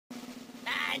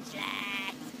useless.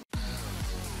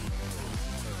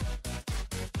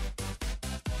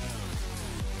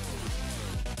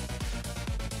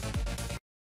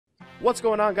 What's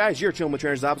going on, guys? You're chilling with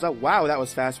Trainer Zabza. Wow, that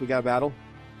was fast. We got a battle.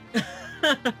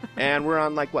 And we're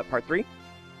on, like, what, part 3?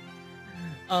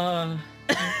 Wow,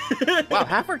 Wow,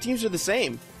 half our teams are the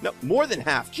same. No, more than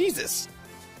half. Jesus.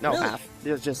 No, Really? half.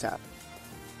 It's just half.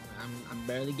 I'm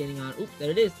barely getting on. Oop,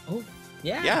 there it is. Oh,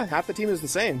 yeah. Yeah, half the team is the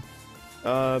same.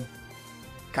 Kind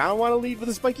of want to lead with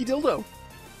a spiky dildo.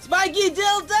 Spiky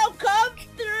dildo, come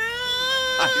through!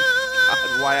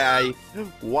 God,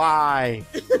 why?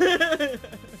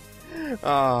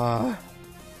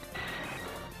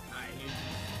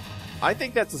 I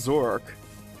think that's a Zoroark.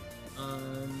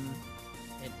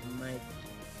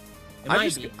 It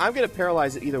might be. I'm gonna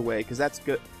paralyze it either way because that's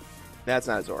good. That's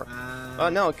not a Zoroark. Oh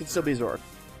no, it could still be Zoroark.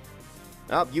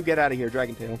 Oh, you get out of here,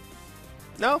 Dragon Tail.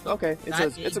 No, okay, it's a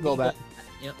Golbat.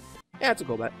 Yep. Yeah, it's a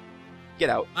Golbat. Get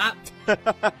out. Ah.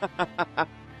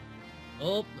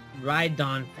 Oh,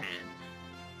 Rhydon fan.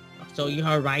 So you're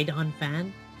a Rhydon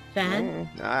fan?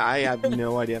 I have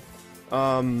no idea.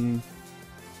 I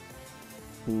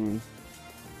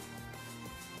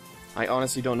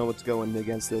honestly don't know what's going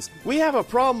against this. We have a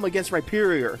problem against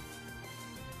Rhyperior. You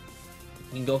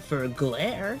can go for a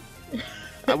glare.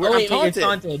 I'm you're taunted.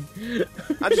 taunted.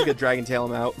 I'm just gonna Dragon Tail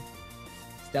him out.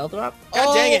 Stealth Rock?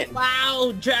 God dang it!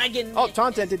 Wow, Dragon! Oh,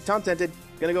 taunted.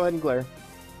 Gonna go ahead and glare.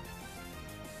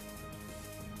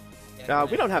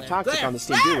 We don't have Toxic glare. on this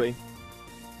team, do we?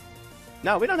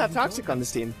 No, we don't have Toxic on this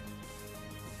team.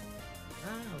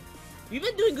 Wow. We've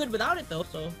been doing good without it, though,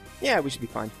 so... Yeah, we should be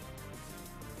fine.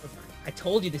 We're fine. I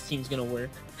told you this team's gonna work.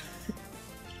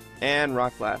 And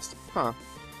Rock Blast. Huh.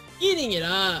 Eating it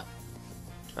up!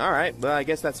 Alright, well, I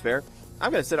guess that's fair.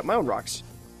 I'm gonna set up my own rocks.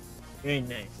 Very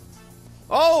nice.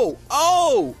 Oh,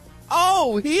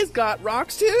 he's got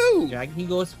rocks too! Dragon, he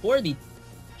goes for the...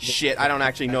 Shit, I don't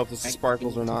actually know if this is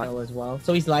Sparkles or not. As well.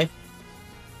 So he's life.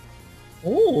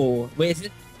 Oh, wait, is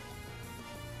it?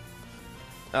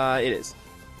 It is.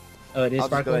 Oh, it is I'll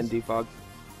just go ahead Sparkles? and defog.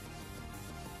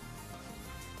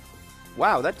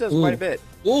 Wow, that does quite a bit.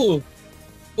 Ooh!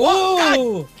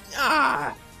 Oh, Ooh!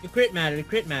 Ah! The crit mattered,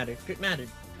 crit mattered.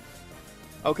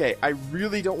 Okay, I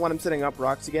really don't want him setting up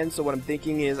rocks again, so what I'm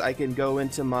thinking is I can go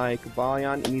into my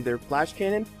Cobalion and either Flash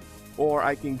Cannon, or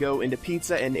I can go into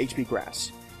Pizza and HP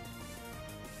Grass.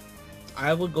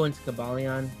 I would go into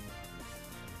Cobalion.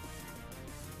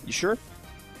 You sure?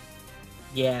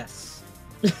 Yes.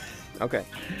 Okay.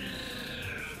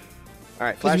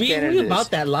 Alright, Flash Because Cannon we it about is.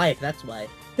 that life, that's why.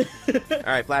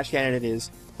 Alright, Flash Cannon it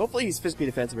is. Hopefully he's physically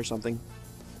defensive or something.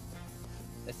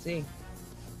 Let's see.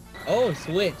 Oh,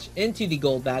 switch into the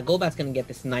Golbat. Golbat's gonna get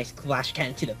this nice Flash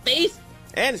Cannon to the face.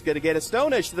 And it's gonna get a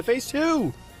Stone Edge to the face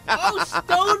too! Oh,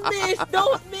 Stone Miss!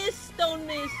 Don't miss! Stone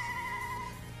Miss!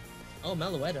 Oh,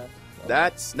 Meloetta. Well,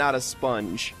 That's not a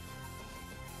sponge.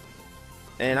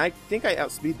 And I think I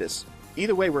outspeed this.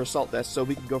 Either way, we're Assault Vest, so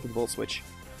we can go for the Volt Switch.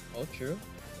 oh, true.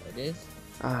 It is.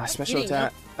 Special Eating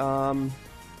attack.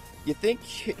 You think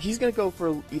he's gonna go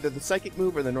for either the Psychic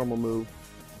move or the normal move?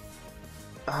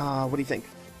 What do you think?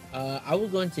 I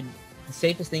would go into the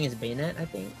safest thing is Banette, I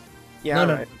think. Yeah,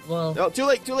 no, alright. well, Oh, too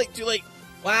late!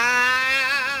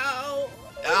 wow!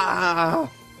 Ah!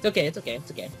 It's okay.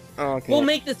 Okay. We'll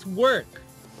make this work.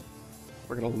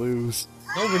 We're gonna lose.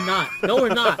 No, we're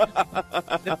not.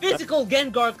 The physical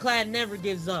Gengar clan never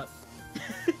gives up.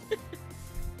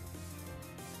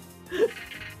 There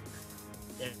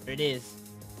it is.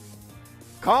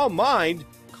 Calm mind!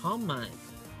 Calm mind.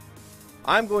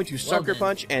 I'm going to Sucker then.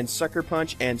 Punch and Sucker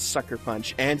Punch and Sucker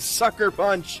Punch and Sucker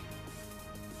Punch!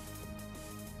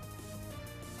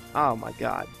 Oh my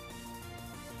god.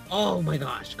 Oh my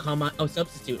gosh. Calm mind. Oh,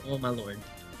 substitute. Oh my lord.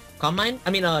 Calm mind?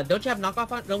 I mean, don't you have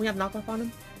knockoff on? Don't we have knockoff on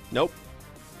him? Nope.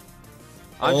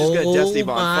 I'm just gonna Destiny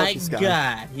Bond. Oh my Fuck this guy.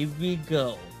 god. Here we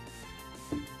go.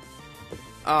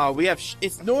 We have.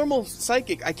 It's normal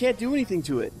Psychic. I can't do anything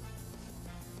to it.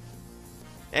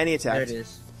 And he attacked. There it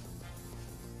is.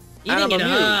 And Eating it I'm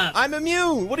immune. up. I'm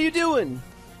immune. What are you doing?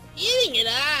 Eating it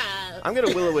up. I'm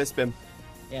gonna Will-O-Wisp him.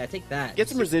 Yeah, take that. Get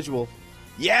some residual.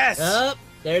 Yes. Up.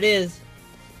 There it is.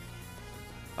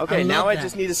 Okay, I now love I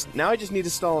just need to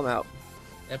stall him out.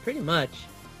 Yeah, pretty much.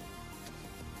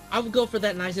 I would go for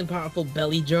that nice and powerful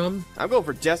belly drum. I'm going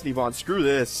for Destiny Bond. Screw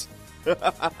this.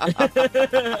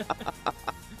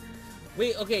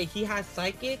 Wait, okay, he has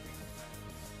Psychic.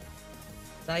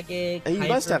 Psychic. And he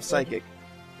must have Hyper- Psychic.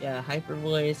 Yeah, Hyper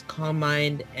Voice, Calm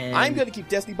Mind, and... I'm gonna keep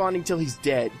Destiny Bonding till he's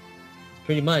dead.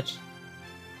 Pretty much.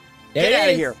 There Get it out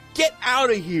of is. here! Get out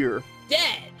of here!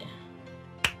 Dead!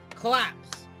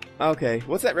 Collapse. Okay,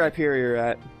 what's that Rhyperior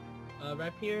at?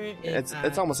 Rhyperior is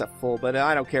It's almost at full, but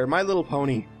I don't care. My Little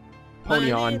Pony.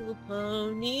 Pony on. My Little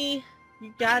Pony,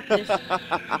 you got this.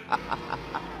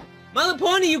 My Little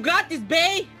Pony, you got this,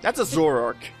 bae! That's a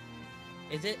Zoroark.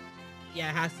 Is it?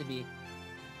 Yeah, it has to be.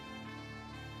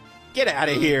 Get out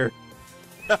of here.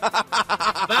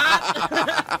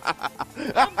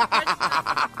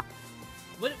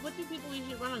 What do people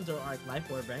usually run on Zoroark?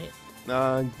 Life Orb, right?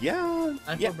 Yeah.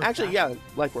 Life Yeah, Orb or actually, Sash? yeah,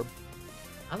 Life Orb.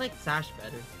 I like Sash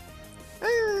better.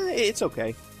 It's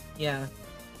okay. Yeah.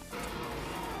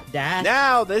 Dash.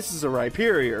 Now this is a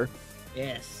Rhyperior.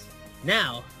 Yes.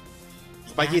 Now.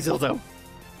 Spiky Dildo.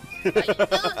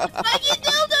 Spiky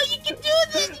Dildo, you can do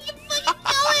this! You can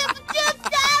fucking do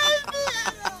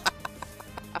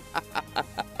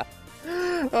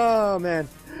it! Oh, man.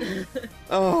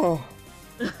 Oh.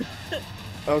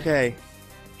 Okay.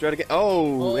 Try to get.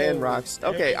 Oh, and rocks.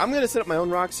 Okay, I'm gonna set up my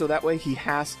own rocks so that way he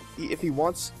has. If he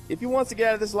wants to get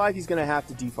out of this life, he's gonna have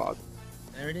to defog.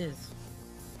 There it is.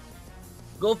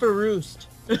 Go for Roost.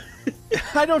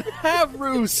 I don't have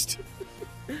Roost.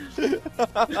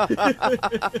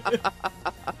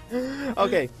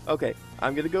 Okay.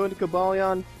 I'm gonna go into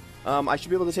Cobalion. I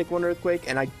should be able to take one Earthquake,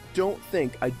 and I don't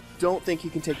think he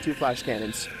can take 2 Flash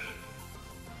Cannons.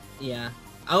 Yeah.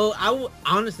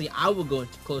 Honestly, I will go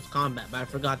into close combat, but I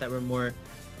forgot that we're more,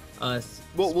 Well,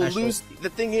 we'll lose. The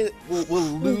thing is, we'll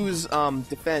lose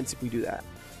defense if we do that.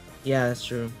 Yeah, that's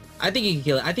true. I think he can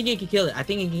kill it. I think he can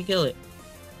kill it.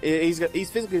 He's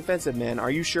physically defensive, man.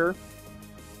 Are you sure?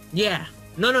 Yeah.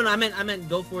 No. I meant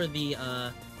go for the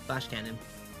Flash Cannon.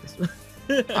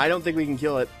 I don't think we can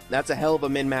kill it. That's a hell of a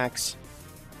min-max.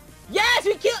 Yes,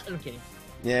 we killed. I'm kidding.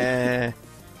 Yeah.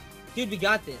 Dude, we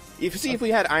got this. If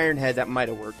we had Iron Head, that might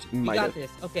have worked. We got this.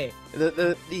 Okay.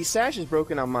 The Sash is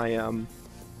broken on my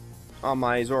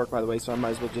Zoroark, by the way, so I might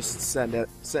as well just send it.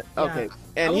 Okay.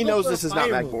 And he knows this is not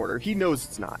Magmortar. He knows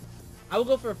it's not. I will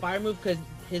go for a fire move because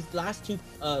his last 2.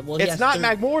 It's not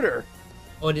Magmortar.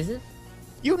 Oh, it isn't?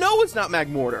 You know it's not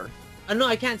Magmortar. No,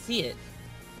 I can't see it.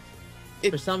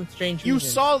 For some strange reason.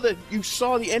 You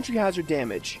saw the entry hazard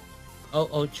damage.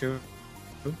 Oh, true.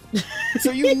 So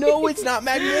you know it's not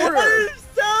Magmortar. I'm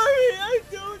sorry, I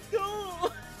don't know.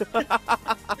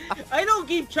 I don't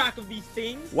keep track of these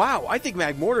things. Wow, I think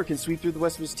Magmortar can sweep through the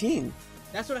rest of his team.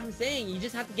 That's what I'm saying. You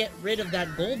just have to get rid of that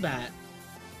Golbat.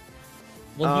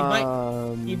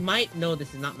 Well, he might know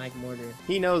this is not Magmortar.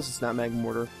 He knows it's not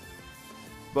Magmortar.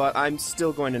 But I'm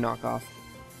still going to knock off.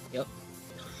 Yep.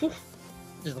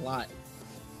 There's a lot.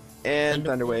 And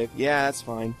Thunder Wave. Yeah, that's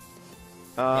fine.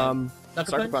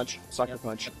 Sucker Punch. Sucker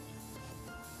Punch.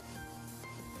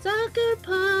 Sucker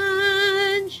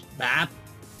Punch! Bap!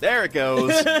 There it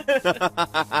goes!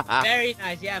 Very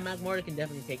nice. Yeah, Magmortar can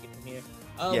definitely take it from here.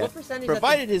 Yeah. What percentage?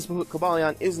 Provided his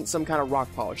Cobalion isn't some kind of rock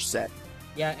polish set.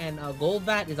 Yeah, and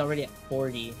Golbat is already at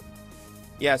 40.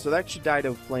 Yeah, so that should die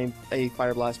to a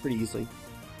Fire Blast pretty easily.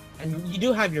 And you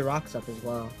do have your rocks up as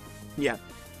well. Yeah.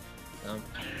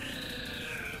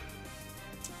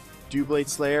 Dewblade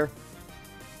Slayer.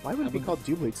 Why would it be called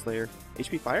Dewblade Slayer?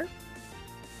 HP Fire?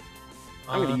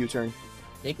 I'm gonna U-turn.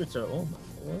 Sacred Sword. Oh my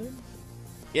lord.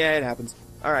 Yeah, it happens.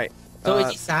 Alright. So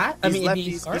is he sat?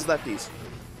 He's lefties.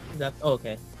 Oh,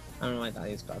 okay. I don't know why I thought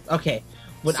he was carved. Okay.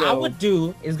 What I would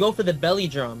do is go for the belly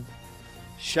drum.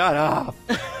 Shut up!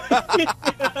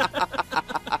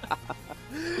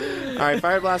 Alright,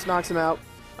 Fire Blast knocks him out.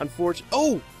 Unfortunately.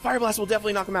 Oh! Fire Blast will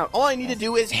definitely knock him out. All I need to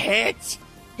do is hit!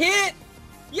 Hit!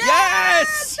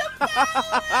 Yes!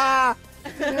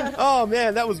 Oh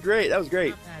man, that was great. That was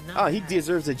great. Not bad. He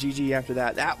deserves a GG after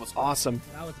that. That was awesome.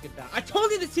 That was a good. I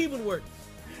told you the team would work.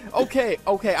 Okay.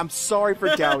 I'm sorry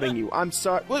for doubting you. I'm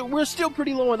sorry. We're still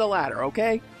pretty low on the ladder,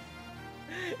 okay?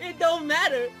 It don't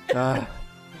matter.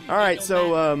 Alright,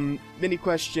 so, mini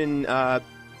question. How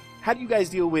do you guys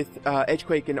deal with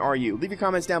Edgequake and RU? Leave your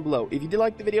comments down below. If you did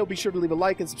like the video, be sure to leave a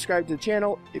like and subscribe to the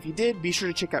channel. If you did, be sure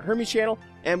to check out Hermes' channel,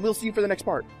 and we'll see you for the next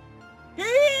part.